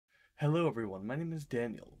Hello everyone, my name is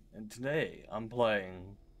Daniel, and today I'm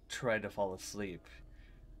playing Try to Fall Asleep.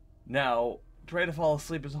 Now, Try to Fall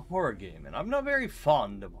Asleep is a horror game, and I'm not very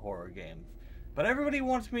fond of horror games, but everybody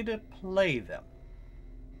wants me to play them.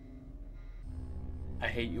 I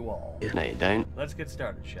hate you all. No, you don't. Let's get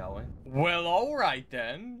started, shall we? Well, alright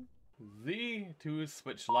then. Z to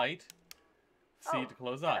switch light. C to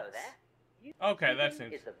close eyes. Okay, that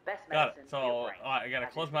seems... Got it. So, I gotta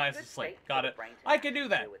close my eyes to sleep. Got it. I can do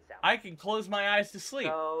that. I can close my eyes to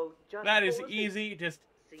sleep. That is easy. Just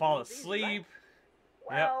fall asleep.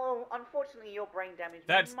 Well, unfortunately, your brain damage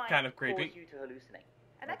might kind of creepy. cause you to hallucinate.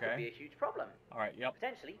 And that could be a huge problem. Alright, yep.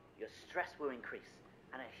 Potentially, your stress will increase.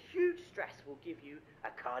 And a huge stress will give you a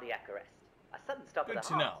cardiac arrest. A sudden stop of the heart.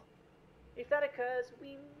 Good to know. If that occurs,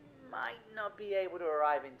 we might not be able to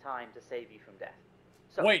arrive in time to save you from death.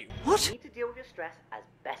 So, wait, what? You need to deal with your stress as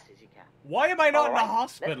best as you can. Why am I not in a Let's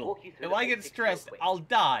hospital? walk you through If the I get basics stressed, real quick. I'll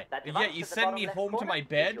die. That And device yet you at the send bottom me left home to corner my is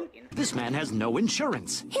bed? your This man has no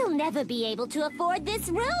insurance. He'll never be able to afford this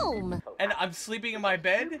room. And I'm sleeping in my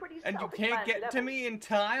bed? pretty And you can't self-explanatory get to levels. me in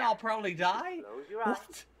time? I'll probably die? Close your eyes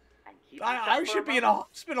What? and keep I yourself for should be in a moment.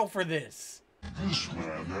 hospital for this. This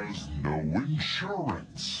man has no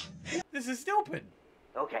insurance. This is stupid.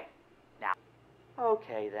 Okay, now.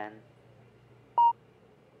 Okay then.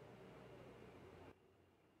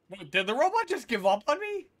 Wait, did the robot just give up on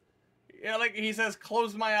me? Yeah, like he says,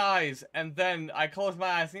 close my eyes, and then I close my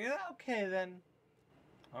eyes, and okay then.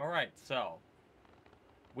 Alright, so.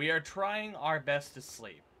 We are trying our best to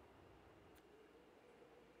sleep.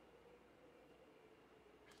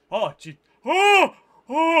 Oh, gee. Oh!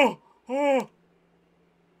 Oh! Oh!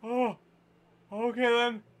 Oh! Okay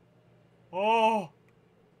then. Oh!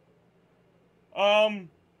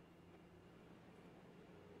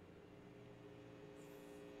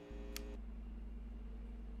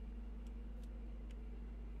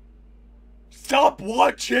 Stop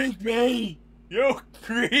watching me! You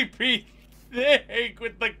creepy thing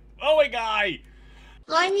with the glowing eye!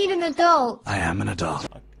 I need an adult. I am an adult.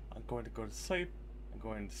 I'm going to go to sleep. I'm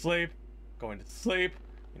going to sleep. Going to sleep.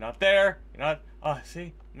 You're not there. You're not. Oh,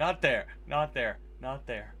 see? Not there. Not there. Not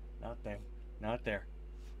there. Not there. Not there.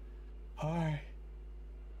 Alright.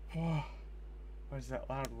 Oh. What is that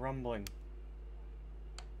loud rumbling?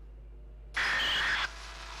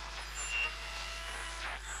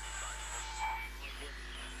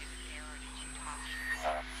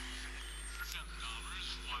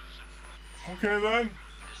 Okay then.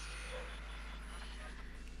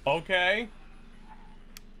 Okay.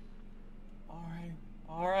 Alright.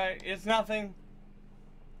 Alright. It's nothing.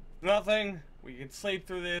 Nothing. We can sleep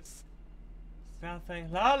through this. It's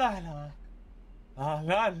nothing. La la la. La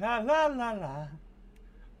la la la la la.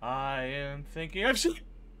 I am thinking of sheep.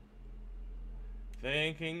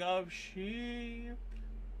 Thinking of sheep.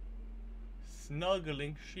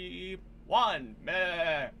 Snuggling sheep. 1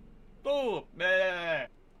 meh. 2 meh.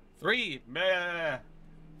 3 meh.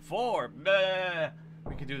 4 meh.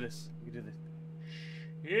 We can do this. We can do this.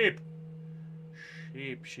 Sheep.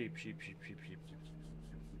 Sheep, sheep, sheep, sheep, sheep, sheep, sheep,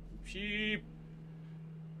 sheep.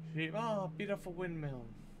 Sheep. Oh, beautiful windmill.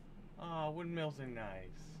 Oh, windmills are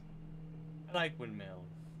nice. I like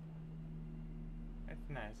windmills. That's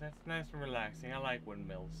nice. That's nice and relaxing. I like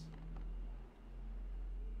windmills.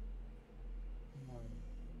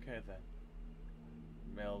 Okay then.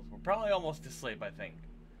 Mills. We're probably almost asleep, I think.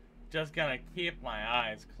 Just gonna keep my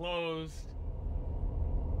eyes closed.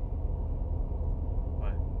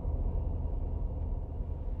 What?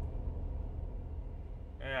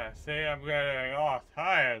 Yeah, see, I'm getting all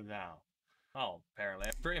tired now. Oh, apparently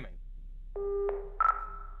I'm dreaming.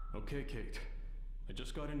 Okay, Kate. I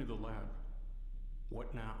just got into the lab.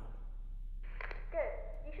 What now? Good.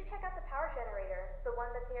 You should check out the power generator, the one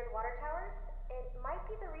that's near the water towers. It might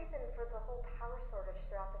be the reason for the whole power shortage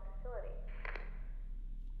throughout the facility.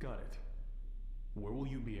 Got it. Where will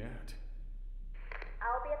you be at?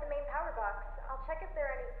 I'll be at the main power box. I'll check if there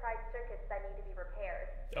are any fried circuits that need to be repaired.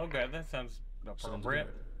 Okay, that sounds Sounds appropriate.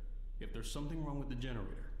 good. If there's something wrong with the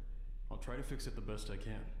generator, I'll try to fix it the best I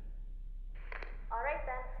can. All right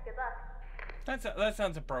then. Good luck. That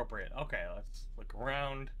sounds appropriate. Okay, let's look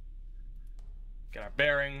around. Get our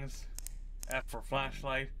bearings. F for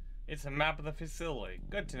flashlight. It's a map of the facility.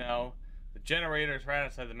 Good to know. The generator is right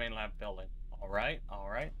outside the main lab building. Alright,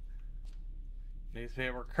 alright.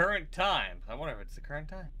 Newspaper, current times. I wonder if it's the current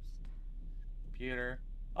times. Computer.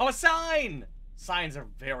 Oh, a sign! Signs are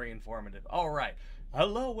very informative. Alright.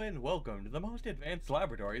 Hello and welcome to the most advanced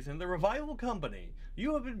laboratories in the Revival Company.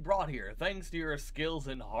 You have been brought here thanks to your skills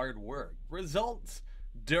and hard work. Results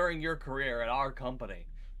during your career at our company.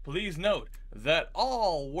 Please note that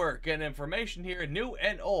all work and information here, new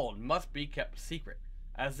and old, must be kept secret,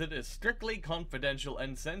 as it is strictly confidential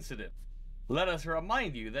and sensitive. Let us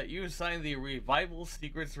remind you that you signed the Revival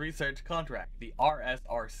Secrets Research Contract, the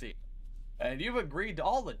RSRC, and you've agreed to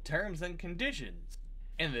all the terms and conditions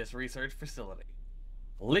in this research facility.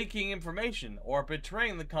 Leaking information or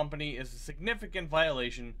betraying the company is a significant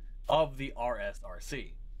violation of the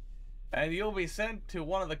RSRC. And you'll be sent to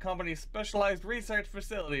one of the company's specialized research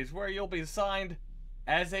facilities where you'll be assigned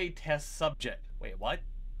as a test subject. Wait, what?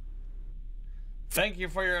 Thank you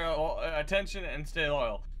for your attention and stay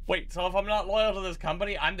loyal. Wait, so if I'm not loyal to this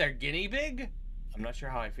company, I'm their guinea pig? I'm not sure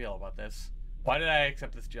how I feel about this. Why did I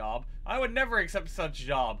accept this job? I would never accept such a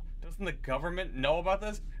job. Doesn't the government know about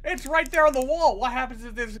this? It's right there on the wall! What happens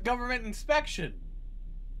if there's a government inspection?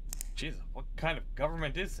 Jesus, what kind of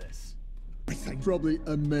government is this? Probably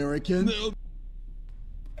American.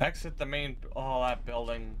 Exit the main... oh, that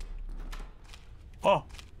building. Oh!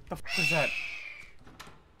 The f*** is that?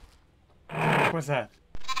 What's that?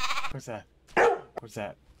 What's that? What's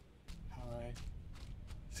that? Alright.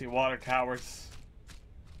 See water towers.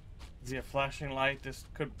 Is he a flashing light? This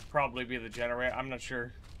could probably be the generator. I'm not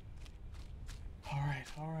sure. Alright,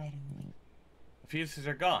 alright. The fuses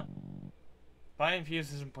are gone. Find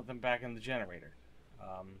fuses and put them back in the generator.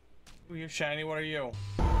 Ooh, you're shiny. What are you?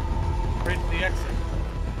 Right to the exit.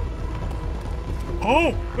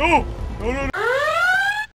 Oh! No! No, no, no!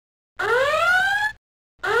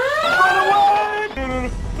 Run away! No, no, no!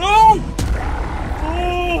 No!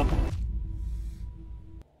 Oh!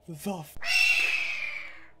 The f...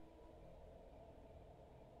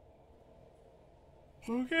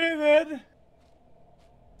 Okay then.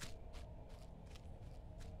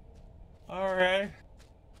 Alright.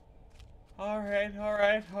 Alright,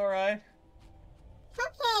 alright, alright.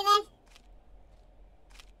 Okay then.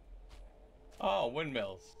 Oh,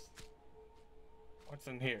 windmills. What's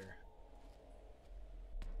in here?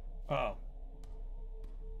 Oh.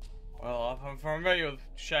 Well, if I'm familiar with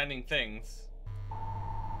shining things.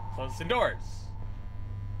 Close the doors.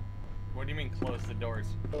 What do you mean close the doors?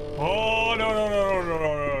 Oh, no, no, no, no, no,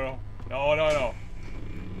 no, no, no, no, no.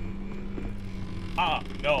 Ah,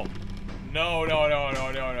 no. No, no, no, no,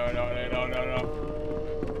 no, no, no, no, no, no.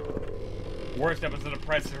 Worst episode of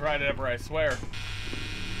Price is Right ever, I swear.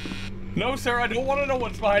 No, sir, I don't want to know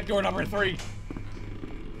what's behind door number 3.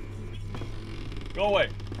 Go away.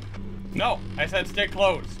 No, I said stay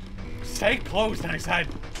closed. Stay closed, I said.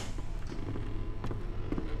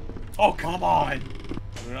 Oh, come on. I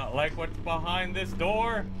do not like what's behind this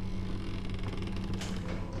door.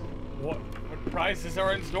 What prizes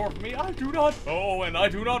are in store for me? I do not know, and I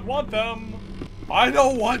do not want them. I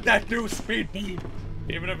don't want that new speedboat.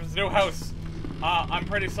 Even if it's a new house, I'm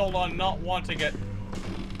pretty sold on not wanting it.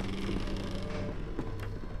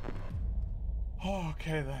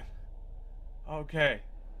 Okay then. Okay.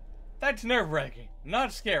 That's nerve-wracking.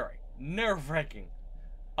 Not scary. Nerve-wracking.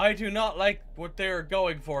 I do not like what they're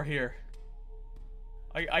going for here.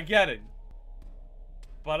 I get it.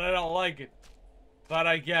 But I don't like it. But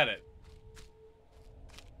I get it.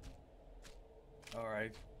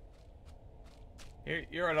 Alright.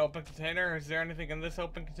 You're an open container. Is there anything in this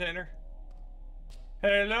open container?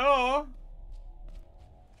 Hello?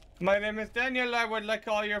 My name is Daniel. I would like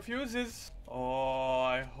all your fuses. Oh,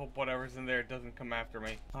 I hope whatever's in there doesn't come after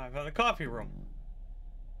me. I'm in the coffee room.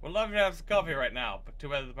 Would love to have some coffee right now, but too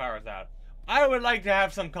bad the power's out. I would like to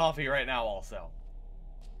have some coffee right now also.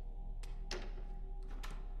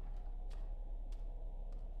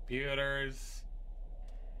 Computers.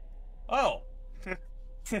 Oh!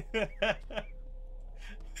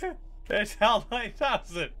 It's HAL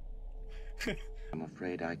 9000! I'm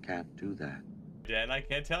afraid I can't do that. Dan, I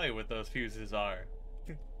can't tell you what those fuses are.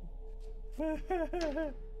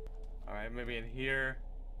 Alright, maybe in here.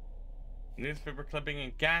 Newspaper clipping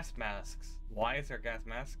and gas masks. Why is there gas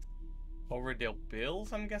masks? Overdale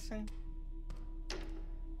bills, I'm guessing?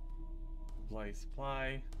 Employee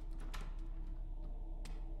supply.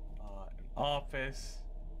 An office.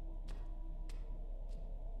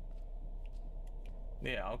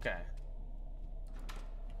 Yeah, okay.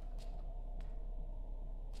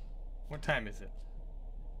 What time is it?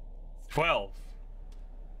 12.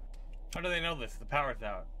 How do they know this? The power's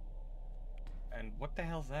out. And what the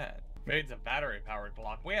hell's that? Maybe it's a battery-powered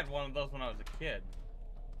clock. We had one of those when I was a kid.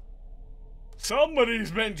 Somebody's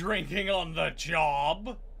been drinking on the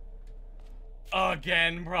job!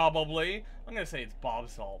 Again, probably. I'm gonna say it's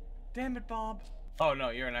Bob's fault. Damn it, Bob. Oh, no,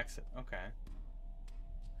 you're an exit. Okay.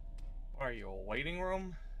 What are you, a waiting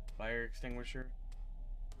room? Fire extinguisher?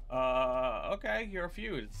 Okay, you're a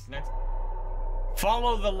fuse. Next.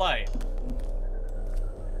 Follow the light.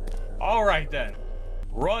 Alright then.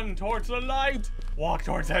 Run towards the light. Walk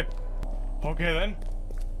towards it. Okay then.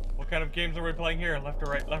 What kind of games are we playing here? Left or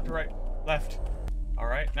right? Left or right? Left.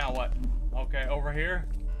 Alright, now what? Okay, over here.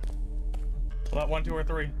 Well, 1, 2, or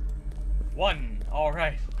 3? 1.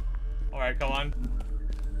 Alright. Alright, come on.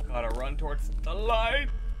 Gotta run towards the light.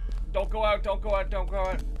 Don't go out, don't go out, don't go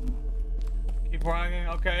out. Keep running,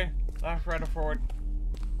 okay. Left, right, or forward?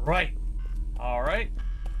 Right. Alright.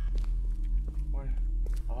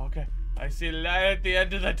 Okay. I see light at the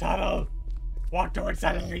end of the tunnel. Walk towards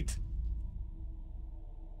the light.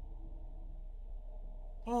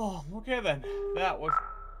 Oh, okay then. That was...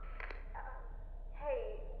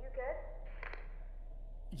 Hey, you good?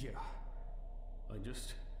 Yeah.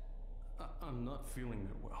 I'm not feeling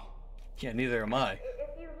that well. Yeah, neither am I.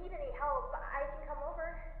 If you need any help, I can come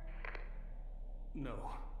over. No.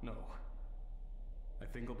 I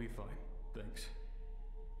think I'll be fine. Thanks.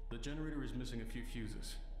 The generator is missing a few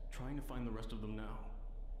fuses. Trying to find the rest of them now.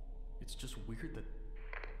 It's just weird that...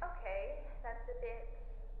 Okay, that's a bit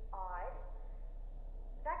odd.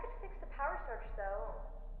 That could fix the power surge, though.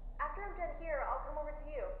 After I'm done here, I'll come over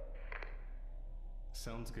to you.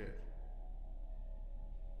 Sounds good.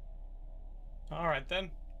 Alright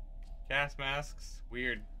then. Gas masks.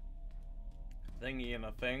 Weird thingy and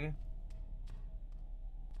a thing.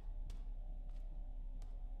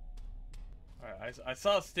 Alright, I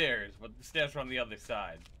saw stairs, but the stairs were on the other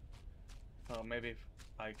side. So maybe if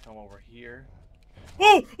I come over here.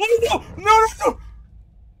 Oh! Oh no! No, no, no!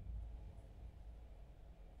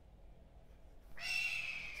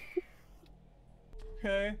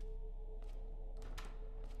 Okay.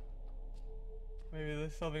 Maybe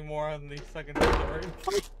there's something more on the second story.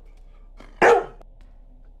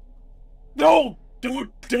 No!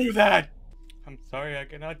 Don't do that! I'm sorry, I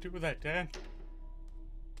cannot do that, Dan.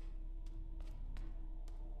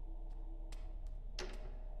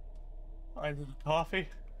 I need coffee.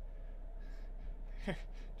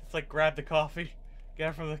 Just like grab the coffee. Get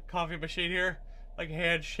it from the coffee machine here. Like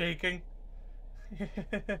hand shaking.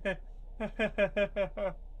 I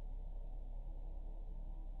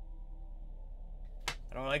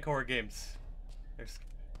don't like horror games. There's...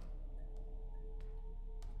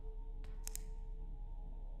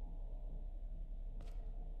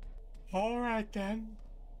 Alright then.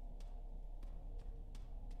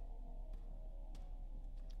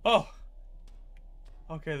 Oh!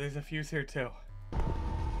 Okay, there's a fuse here too.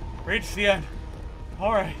 Reach the end.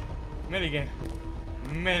 Alright. Minigame.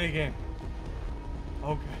 Minigame.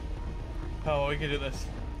 Okay. Oh, we can do this.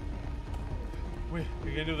 We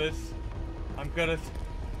can do this. I'm gonna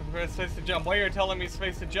space to jump. Why are you telling me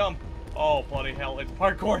space to jump? Oh, bloody hell. It's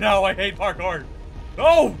parkour now. I hate parkour.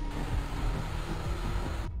 No!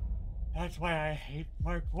 That's why I hate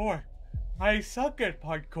parkour. I suck at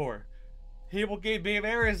parkour. People gave me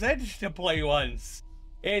Mirror's Edge to play once.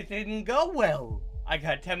 It didn't go well. I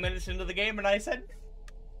got 10 minutes into the game and I said...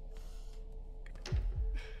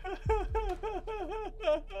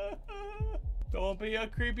 Don't be a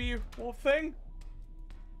creepy wolf thing.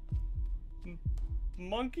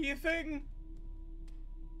 Monkey thing.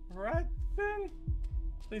 Rat thing.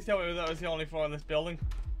 Please tell me that was the only floor in this building.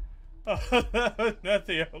 Oh, that was not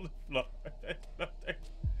the only floor. There's nothing.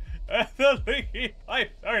 The leaky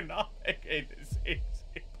pipes are not making this easy.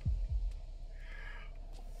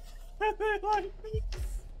 And they like this.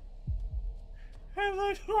 And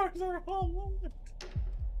the doors are all locked.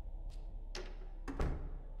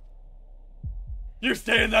 You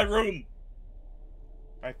stay in that room!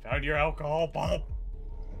 I found your alcohol, Bob.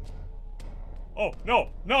 Oh, no!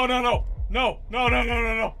 No, no, no! No! No, no, no,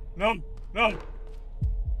 no, no! No! No!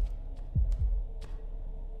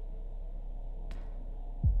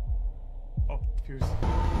 Oh, fuse.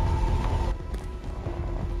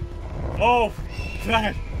 Oh,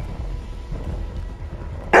 that!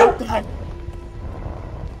 Oh, that!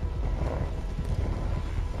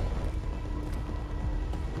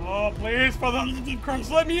 Oh, please, for the love of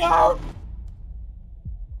Christ, let me out!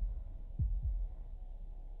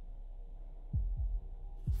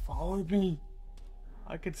 Followed me.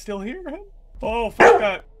 I could still hear him. Oh, fuck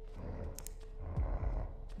that.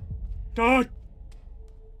 Don't.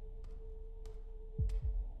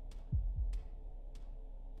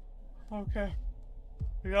 Okay.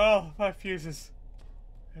 We got all 5 fuses.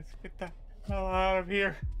 Let's get the hell out of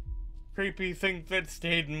here. Creepy thing that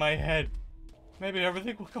stayed in my head. Maybe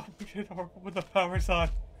everything will go to normal when the power's on.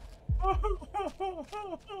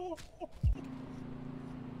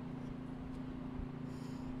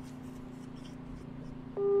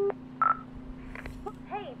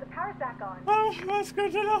 Hey, the power's back on. Oh, that's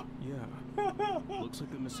good to know. Yeah. Looks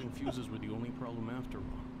like the missing fuses were the only problem after all.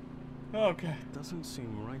 Okay. It doesn't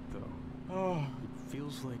seem right, though. Oh. It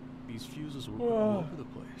feels like these fuses were put all over the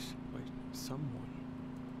place by someone.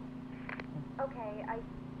 Okay, I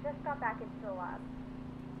just got back into the lab.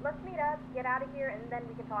 Let's meet up, get out of here, and then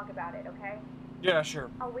we can talk about it, okay? Yeah, sure.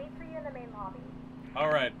 I'll wait for you in the main lobby.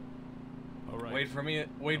 Alright. Alright. Wait for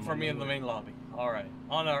me in the main lobby. Alright.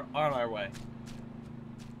 On our way.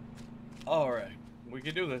 Alright. We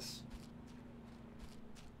can do this.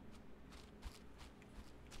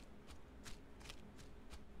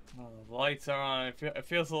 The lights are on. It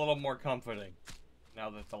feels a little more comforting now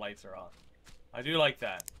that the lights are on. I do like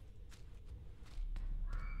that.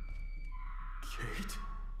 Kate?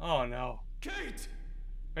 Oh no. Kate!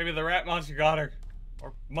 Maybe the rat monster got her.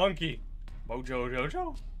 Or monkey. Mojo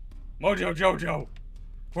Jojo? Mojo Jojo!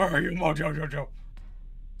 Where are you, Mojo Jojo?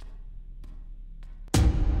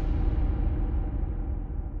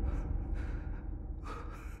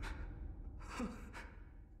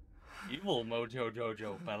 Evil Mojo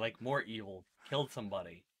Jojo, but like more evil. Killed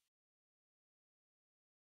somebody.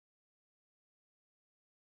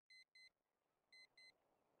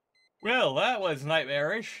 Well, that was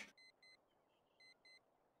nightmarish.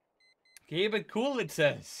 Keep it cool, it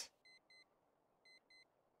says.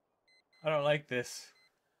 I don't like this.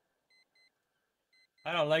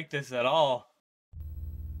 I don't like this at all.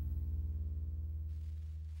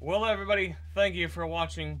 Well, everybody, thank you for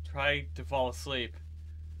watching. Try to fall asleep.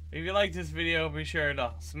 If you liked this video, be sure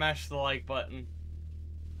to smash the like button.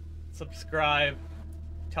 Subscribe.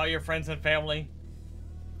 Tell your friends and family.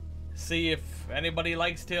 See if anybody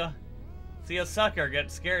likes to see a sucker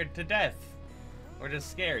get scared to death. Or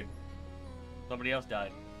just scared. Somebody else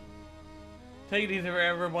died. Take it easy,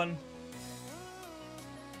 everyone.